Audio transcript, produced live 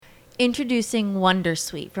Introducing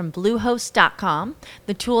Wondersuite from Bluehost.com,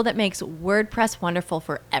 the tool that makes WordPress wonderful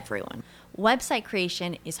for everyone. Website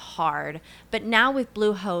creation is hard, but now with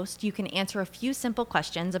Bluehost, you can answer a few simple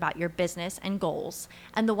questions about your business and goals,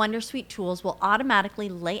 and the Wondersuite tools will automatically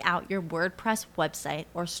lay out your WordPress website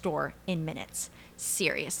or store in minutes.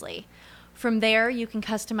 Seriously. From there, you can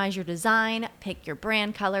customize your design, pick your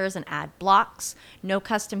brand colors, and add blocks. No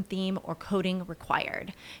custom theme or coding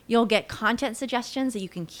required. You'll get content suggestions that you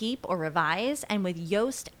can keep or revise, and with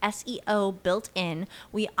Yoast SEO built in,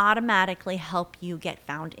 we automatically help you get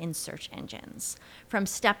found in search engines. From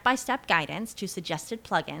step-by-step guidance to suggested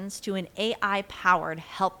plugins to an AI-powered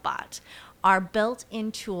help bot, our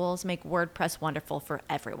built-in tools make WordPress wonderful for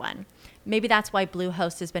everyone. Maybe that's why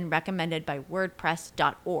Bluehost has been recommended by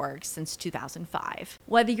WordPress.org since 2005.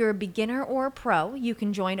 Whether you're a beginner or a pro, you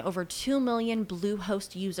can join over 2 million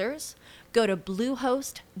Bluehost users. Go to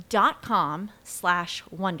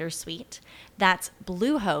bluehost.com/wondersuite. That's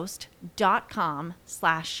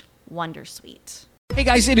bluehost.com/wondersuite. Hey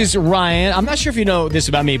guys, it is Ryan. I'm not sure if you know this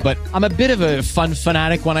about me, but I'm a bit of a fun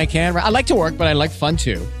fanatic when I can. I like to work, but I like fun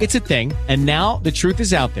too. It's a thing. And now the truth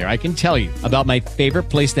is out there. I can tell you about my favorite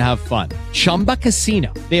place to have fun. Chumba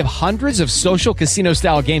Casino. They have hundreds of social casino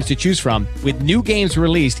style games to choose from with new games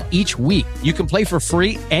released each week. You can play for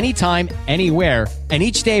free anytime, anywhere. And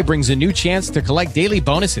each day brings a new chance to collect daily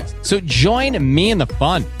bonuses. So join me in the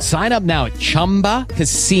fun. Sign up now at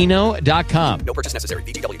ChumbaCasino.com. No purchase necessary.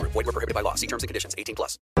 VGW Group. Void where prohibited by law. See terms and conditions.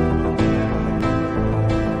 18+.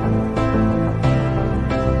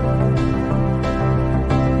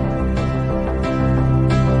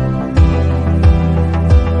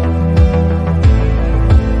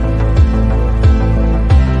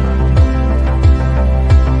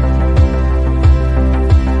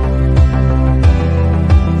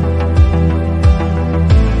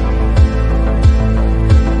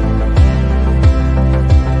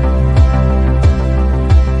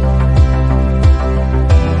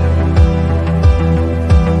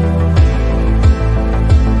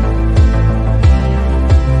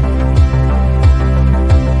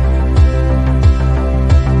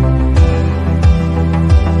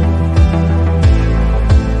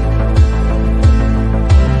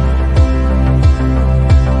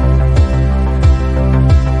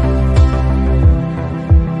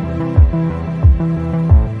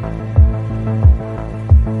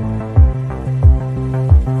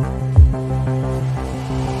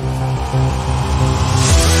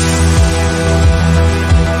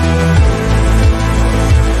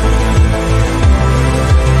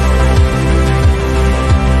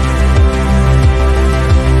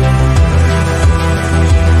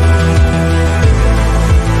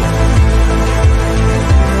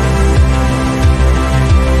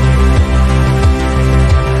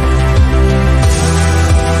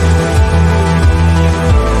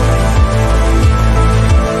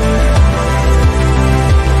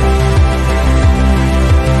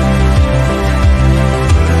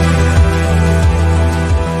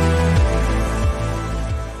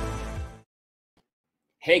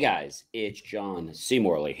 Hey guys, it's John C.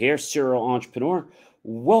 Morley here, serial entrepreneur.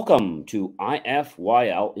 Welcome to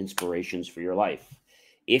IFYL Inspirations for Your Life.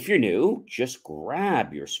 If you're new, just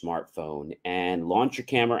grab your smartphone and launch your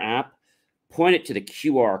camera app. Point it to the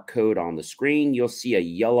QR code on the screen. You'll see a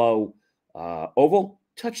yellow oval.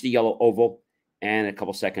 Touch the yellow oval, and in a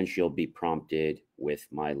couple seconds, you'll be prompted with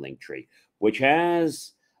my link tree, which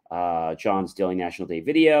has John's Daily National Day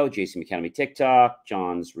video, JC McAnemy TikTok,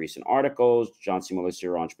 John's recent articles, John C. Morley,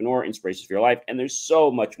 serial entrepreneur, inspirations for your life, and there's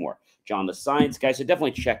so much more. John the Science Guy, so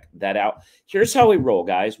definitely check that out. Here's how we roll,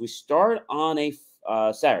 guys. We start on a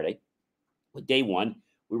Saturday with day 1.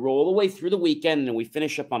 We roll all the way through the weekend, and we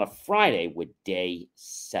finish up on a Friday with day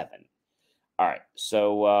 7. All right,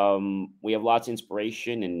 so we have lots of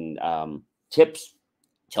inspiration and tips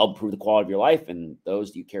to help improve the quality of your life and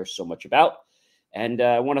those that you care so much about. And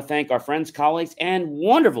I want to thank our friends, colleagues, and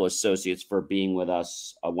wonderful associates for being with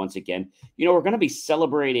us once again. You know, we're going to be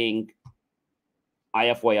celebrating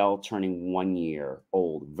IFYL turning 1 year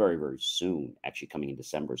old very, very soon, actually coming in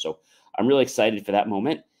December. So I'm really excited for that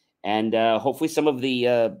moment. And hopefully some of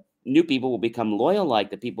the new people will become loyal like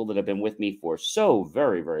the people that have been with me for so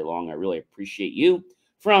very, very long. I really appreciate you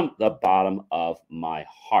from the bottom of my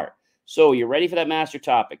heart. So you're ready for that master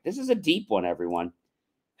topic? This is a deep one, everyone.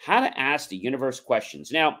 How to ask the universe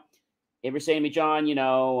questions. Now, you ever say to me, John,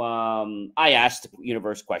 I ask the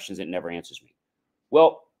universe questions, it never answers me.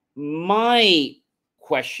 Well, my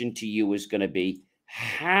question to you is going to be,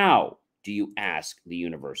 how do you ask the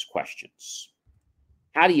universe questions?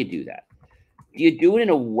 How do you do that? Do you do it in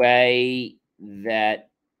a way that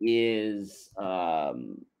is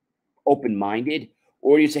open-minded,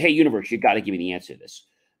 or do you say, hey, universe, you got to give me the answer to this?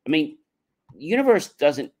 I mean, the universe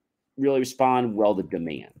doesn't really respond well to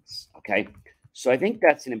demands. Okay. So I think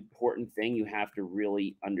that's an important thing you have to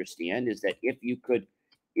really understand, is that if you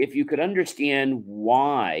could understand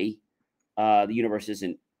why the universe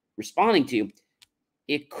isn't responding to you,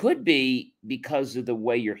 it could be because of the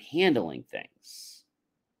way you're handling things.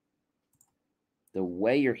 The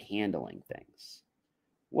way you're handling things.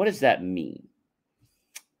 What does that mean?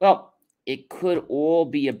 Well, it could all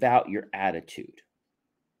be about your attitude.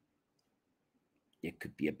 It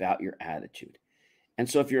could be about your attitude. And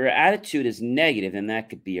so if your attitude is negative, then that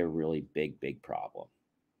could be a really big, big problem.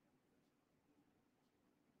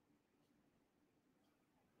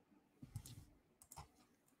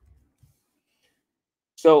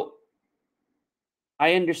 So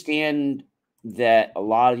I understand that a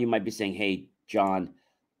lot of you might be saying, hey, John,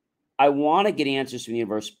 I want to get answers from the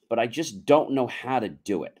universe, but I just don't know how to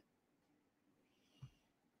do it.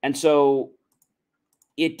 And so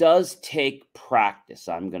it does take practice.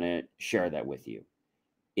 I'm going to share that with you.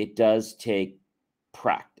 It does take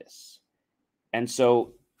practice. And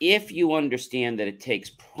so if you understand that it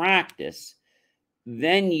takes practice,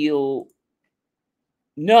 then you'll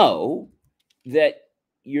know that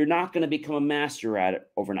you're not going to become a master at it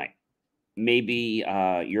overnight. Maybe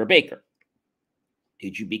you're a baker.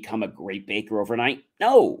 Did you become a great baker overnight?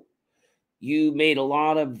 No. You made a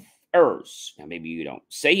lot of errors. Now, maybe you don't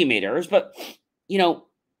say you made errors, but,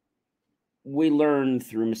 we learn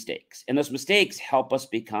through mistakes. And those mistakes help us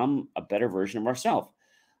become a better version of ourselves.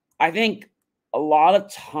 I think a lot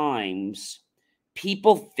of times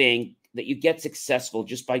people think that you get successful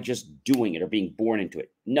just by just doing it or being born into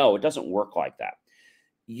it. No, it doesn't work like that.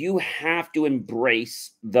 You have to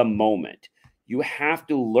embrace the moment. You have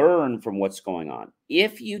to learn from what's going on.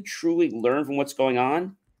 If you truly learn from what's going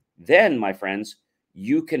on, then, my friends,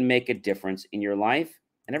 you can make a difference in your life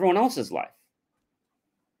and everyone else's life.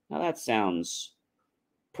 Now, that sounds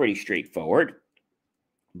pretty straightforward,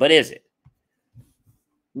 but is it?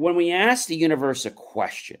 When we ask the universe a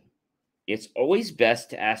question, it's always best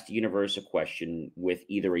to ask the universe a question with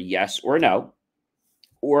either a yes or a no,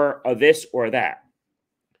 or a this or that.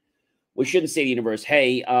 We shouldn't say to the universe,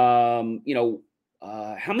 hey, how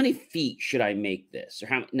many feet should I make this?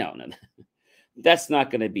 Or no, that's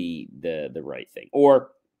not going to be the right thing. Or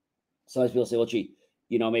sometimes people say, well, gee,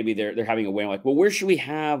 maybe they're having a wedding. Like, well, where should we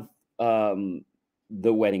have the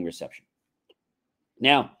wedding reception?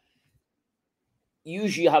 Now,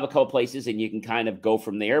 usually you have a couple places and you can kind of go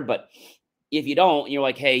from there. But if you don't, you're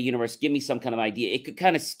like, hey, universe, give me some kind of idea. It could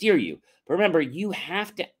kind of steer you. But remember, you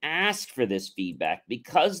have to ask for this feedback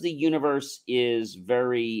because the universe is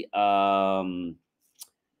very, how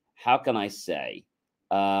can I say,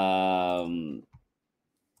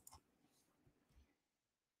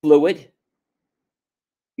 fluid.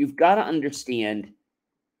 You've got to understand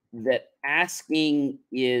that asking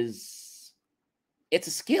it's a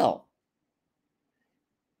skill.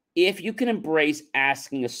 If you can embrace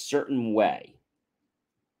asking a certain way,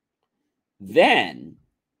 then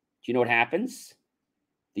do you know what happens?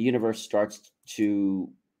 The universe starts to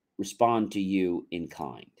respond to you in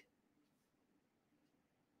kind.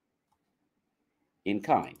 In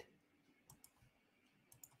kind.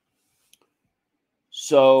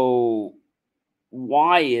 So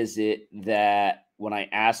why is it that when I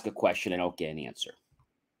ask a question, I don't get an answer?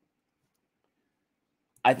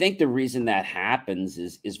 I think the reason that happens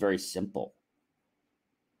is very simple.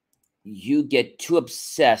 You get too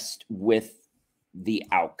obsessed with the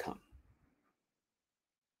outcome.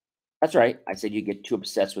 That's right. I said you get too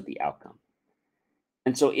obsessed with the outcome.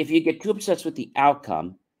 And so if you get too obsessed with the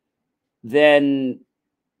outcome, then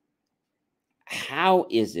how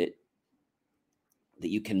is it that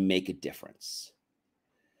you can make a difference?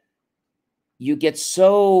 You get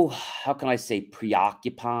so, how can I say,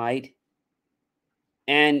 preoccupied.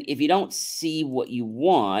 And if you don't see what you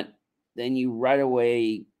want, then you right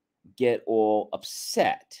away get all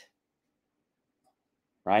upset,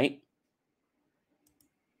 right?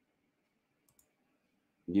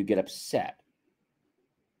 You get upset.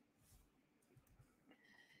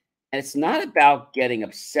 And it's not about getting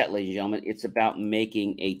upset, ladies and gentlemen. It's about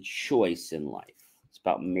making a choice in life. It's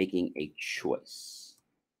about making a choice.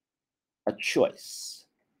 A choice.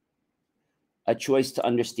 A choice to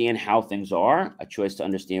understand how things are, a choice to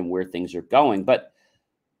understand where things are going. But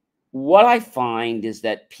what I find is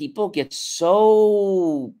that people get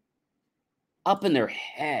so up in their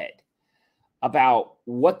head about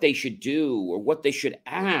what they should do or what they should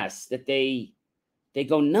ask that they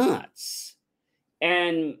go nuts.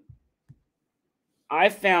 And I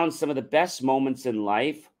found some of the best moments in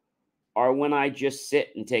life are when I just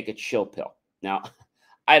sit and take a chill pill. Now,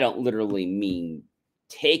 I don't literally mean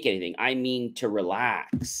take anything. I mean to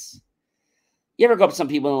relax. You ever go up to some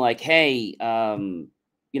people and like, hey,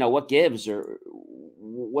 what gives or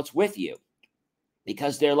what's with you?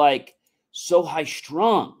 Because they're like so high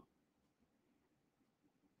strung.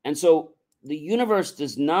 And so the universe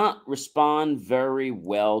does not respond very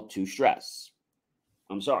well to stress.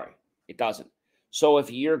 I'm sorry, it doesn't. So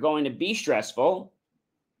if you're going to be stressful,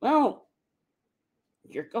 well,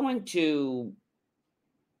 you're going to,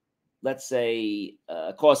 let's say,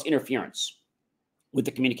 cause interference with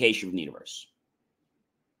the communication from the universe.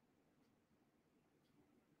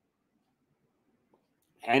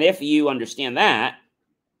 And if you understand that,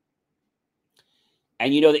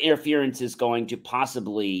 and you know the interference is going to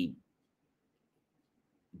possibly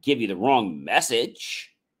give you the wrong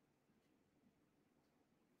message,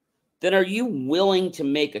 then are you willing to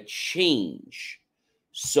make a change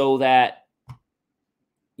so that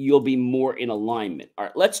you'll be more in alignment? All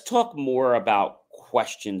right, let's talk more about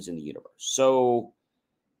questions in the universe. So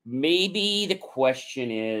maybe the question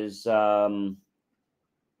is,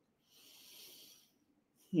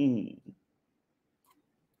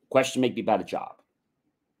 question may be about a job.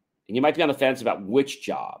 And you might be on the fence about which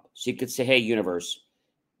job. So you could say, hey, universe,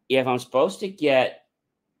 if I'm supposed to get,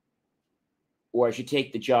 or I should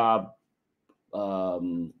take the job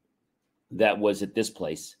that was at this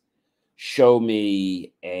place, show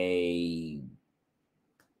me a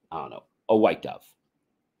white dove.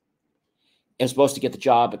 If I'm supposed to get the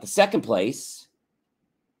job at the second place,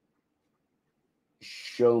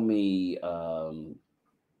 show me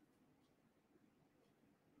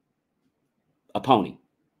a pony.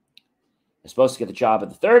 If I'm supposed to get the job at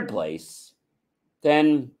the third place,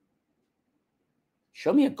 then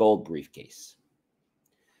show me a gold briefcase.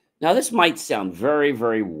 Now, this might sound very,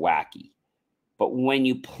 very wacky, but when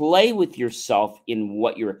you play with yourself in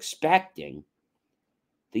what you're expecting,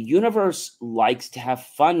 the universe likes to have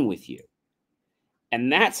fun with you.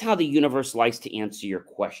 And that's how the universe likes to answer your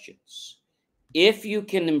questions. If you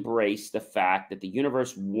can embrace the fact that the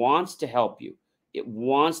universe wants to help you, it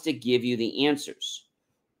wants to give you the answers,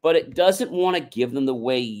 but it doesn't want to give them the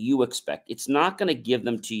way you expect. It's not going to give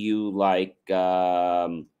them to you like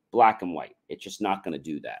black and white. It's just not going to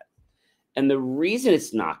do that. And the reason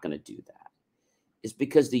it's not going to do that is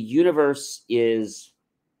because the universe is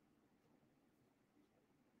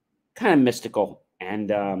kind of mystical and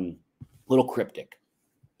a little cryptic.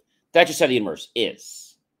 That's just how the universe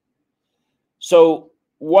is. So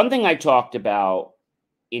one thing I talked about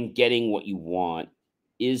in getting what you want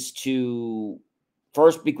is to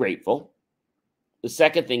first be grateful. The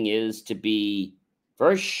second thing is to be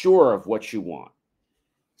very sure of what you want.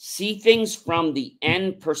 See things from the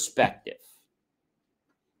end perspective.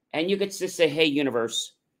 And you could just say, hey,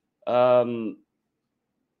 universe, can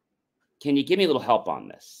you give me a little help on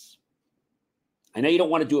this? I know you don't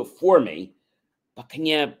want to do it for me, but can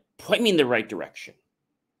you point me in the right direction?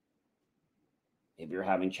 Maybe you're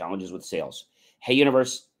having challenges with sales. Hey,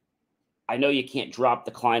 universe, I know you can't drop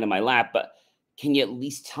the client in my lap, but can you at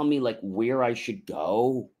least tell me like where I should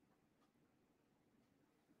go?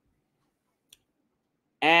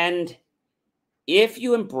 And if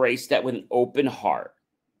you embrace that with an open heart,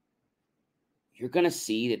 you're going to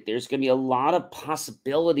see that there's going to be a lot of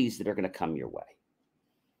possibilities that are going to come your way.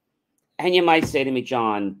 And you might say to me,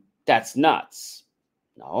 John, that's nuts.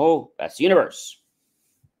 No, that's the universe.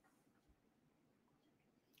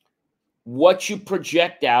 What you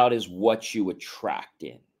project out is what you attract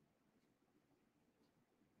in.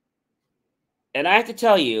 And I have to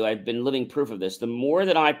tell you, I've been living proof of this. The more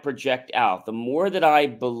that I project out, the more that I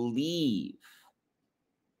believe,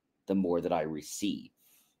 the more that I receive.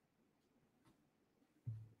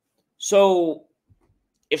 So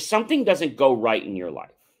if something doesn't go right in your life,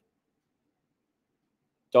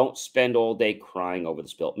 don't spend all day crying over the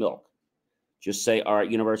spilt milk. Just say, all right,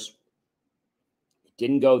 universe, it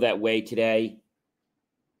didn't go that way today.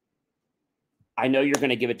 I know you're going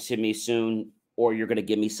to give it to me soon, or you're going to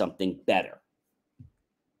give me something better.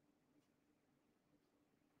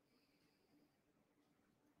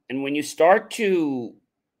 And when you start to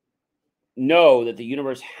know that the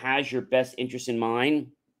universe has your best interest in mind,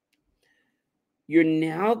 you're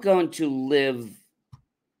now going to live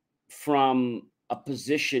from a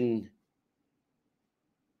position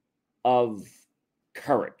of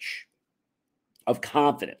courage, of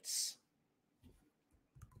confidence,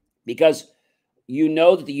 because you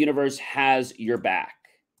know that the universe has your back.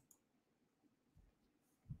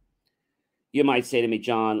 You might say to me,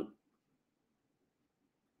 John,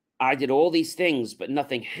 I did all these things, but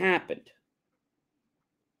nothing happened.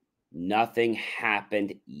 Nothing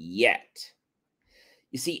happened yet.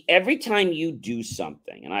 You see, every time you do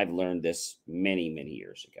something, and I've learned this many, many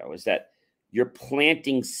years ago, is that you're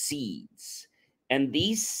planting seeds. And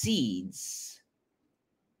these seeds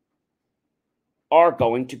are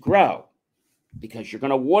going to grow because you're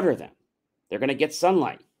going to water them. They're going to get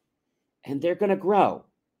sunlight and they're going to grow.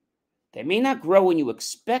 They may not grow when you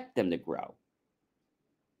expect them to grow,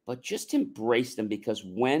 but just embrace them, because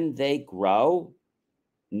when they grow,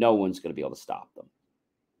 no one's going to be able to stop them.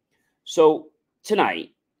 So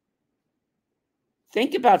tonight,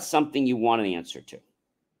 think about something you want an answer to.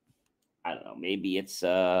 I don't know. Maybe it's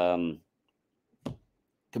could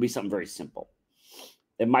be something very simple.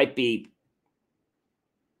 It might be,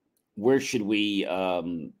 where should we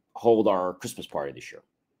hold our Christmas party this year?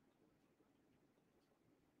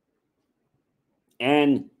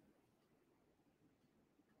 And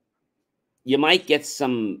you might get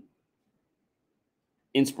some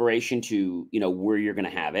inspiration to, where you're going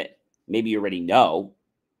to have it. Maybe you already know,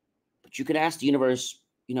 but you could ask the universe,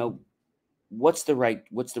 what's the right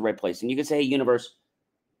place? And you can say, hey, universe,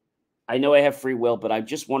 I know I have free will, but I'm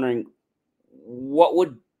just wondering what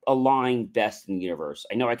would align best in the universe.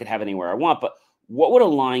 I know I could have it anywhere I want, but what would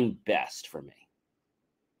align best for me?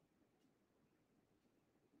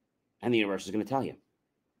 And the universe is going to tell you.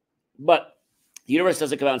 But the universe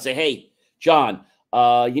doesn't come out and say, hey, John,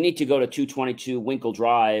 you need to go to 222 Winkle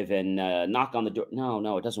Drive and knock on the door.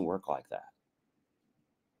 No, it doesn't work like that.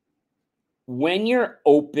 When you're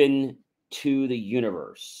open to the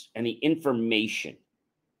universe and the information,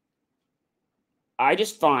 I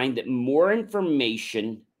just find that more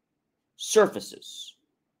information surfaces.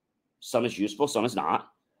 Some is useful, some is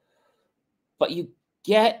not. But you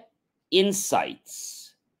get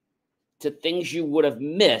insights to things you would have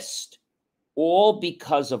missed, all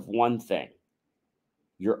because of one thing.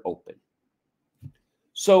 You're open.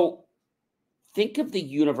 So think of the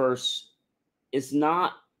universe as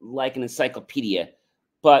not like an encyclopedia,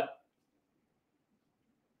 but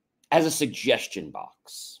as a suggestion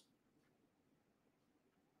box.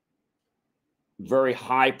 Very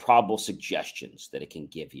high probable suggestions that it can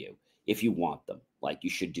give you if you want them. Like, you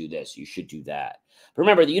should do this, you should do that. But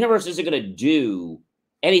remember, the universe isn't going to do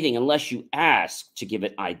anything unless you ask to give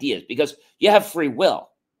it ideas, because you have free will.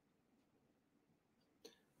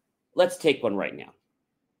 Let's take one right now.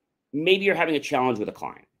 Maybe you're having a challenge with a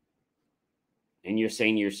client and you're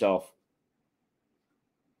saying to yourself,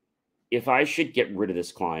 if I should get rid of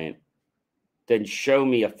this client, then show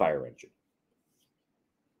me a fire engine.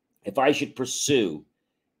 If I should pursue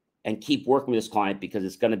and keep working with this client because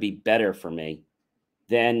it's going to be better for me,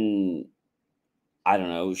 then, I don't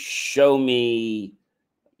know, show me,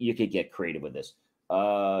 you could get creative with this.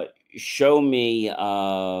 Show me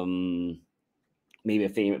maybe a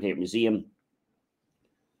favorite museum.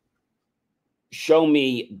 Show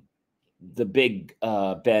me the Big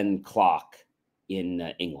Ben clock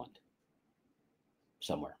in England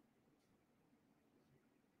somewhere.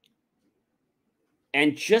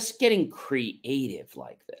 And just getting creative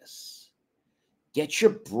like this, get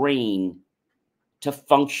your brain to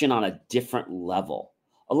function on a different level,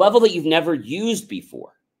 a level that you've never used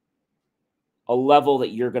before, a level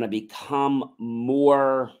that you're going to become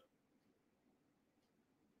more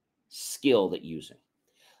skilled at using.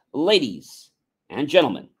 Ladies and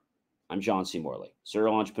gentlemen, I'm John C. Morley,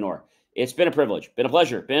 serial entrepreneur. It's been a privilege, been a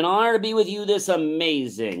pleasure, been an honor to be with you this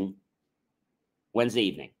amazing Wednesday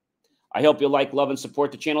evening. I hope you like, love, and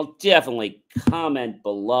support the channel. Definitely comment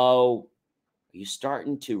below. Are you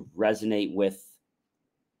starting to resonate with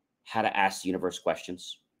how to ask the universe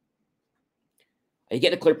questions? Are you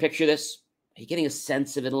getting a clear picture of this? Are you getting a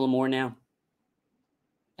sense of it a little more now?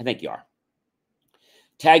 I think you are.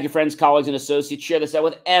 Tag your friends, colleagues, and associates. Share this out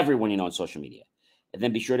with everyone you know on social media. And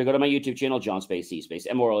then be sure to go to my YouTube channel, John Space C Space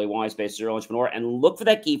M-O-R-L-E-Y Space Serial Entrepreneur, and look for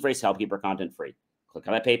that key phrase, help keep our content free. Click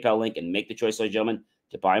on that PayPal link and make the choice, ladies and gentlemen,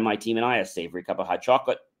 to buy my team and I a savory cup of hot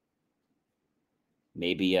chocolate,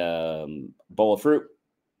 maybe a bowl of fruit,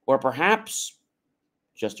 or perhaps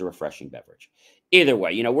just a refreshing beverage. Either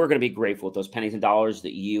way, we're going to be grateful with those pennies and dollars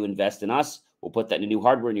that you invest in us. We'll put that into new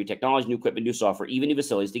hardware, new technology, new equipment, new software, even new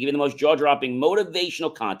facilities to give you the most jaw-dropping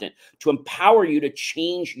motivational content to empower you to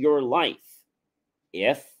change your life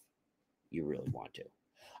if you really want to.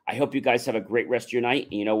 I hope you guys have a great rest of your night.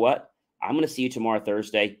 And you know what? I'm going to see you tomorrow,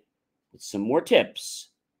 Thursday, with some more tips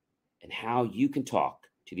and how you can talk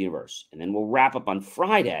to the universe. And then we'll wrap up on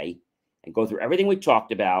Friday and go through everything we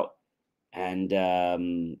talked about. And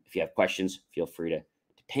if you have questions, feel free to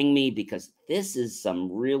ping me, because this is some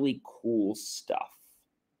really cool stuff.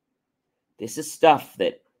 This is stuff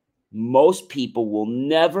that most people will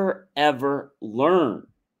never, ever learn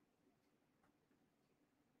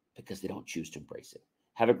because they don't choose to embrace it.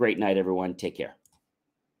 Have a great night, everyone. Take care.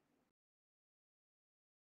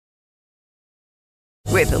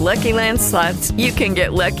 With the Lucky Land Slots, you can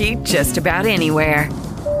get lucky just about anywhere.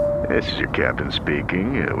 This is your captain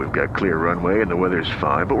speaking. We've got clear runway and the weather's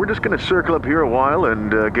fine, but we're just going to circle up here a while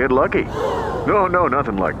and get lucky. No,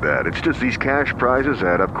 nothing like that. It's just these cash prizes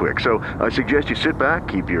add up quick. So I suggest you sit back,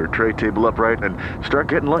 keep your tray table upright, and start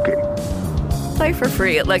getting lucky. Play for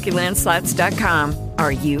free at LuckyLandSlots.com.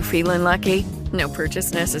 Are you feeling lucky? No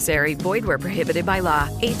purchase necessary. Void where prohibited by law.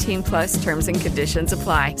 18+ terms and conditions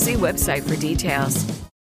apply. See website for details.